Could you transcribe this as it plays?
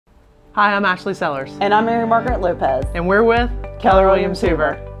Hi, I'm Ashley Sellers. And I'm Mary Margaret Lopez. And we're with Keller Williams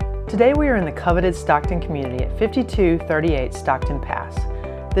Hoover. Today we are in the coveted Stockton community at 5238 Stockton Pass.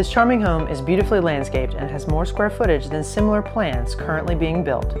 This charming home is beautifully landscaped and has more square footage than similar plans currently being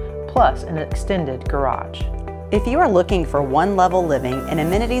built, plus an extended garage. If you are looking for one-level living and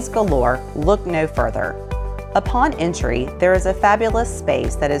amenities galore, look no further. Upon entry, there is a fabulous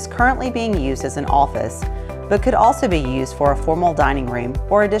space that is currently being used as an office, but could also be used for a formal dining room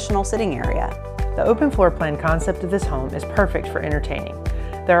or additional sitting area. The open floor plan concept of this home is perfect for entertaining.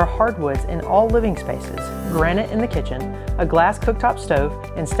 There are hardwoods in all living spaces, granite in the kitchen, a glass cooktop stove,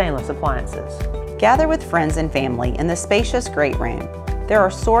 and stainless appliances. Gather with friends and family in the spacious great room. There are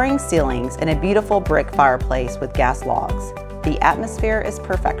soaring ceilings and a beautiful brick fireplace with gas logs. The atmosphere is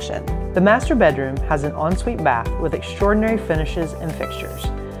perfection. The master bedroom has an ensuite bath with extraordinary finishes and fixtures.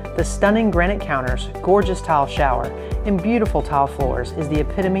 The stunning granite counters, gorgeous tile shower, and beautiful tile floors is the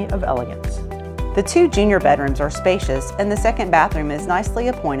epitome of elegance. The two junior bedrooms are spacious, and the second bathroom is nicely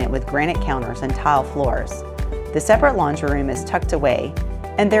appointed with granite counters and tile floors. The separate laundry room is tucked away,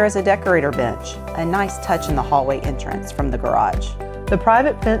 and there is a decorator bench, a nice touch in the hallway entrance from the garage. The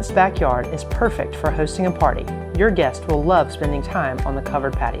private fenced backyard is perfect for hosting a party. Your guest will love spending time on the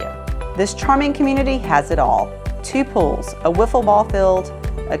covered patio. This charming community has it all. 2 pools, a wiffle ball field,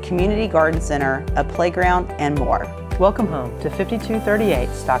 a community garden center, a playground, and more. Welcome home to 5238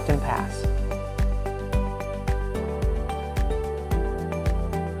 Stockton Pass.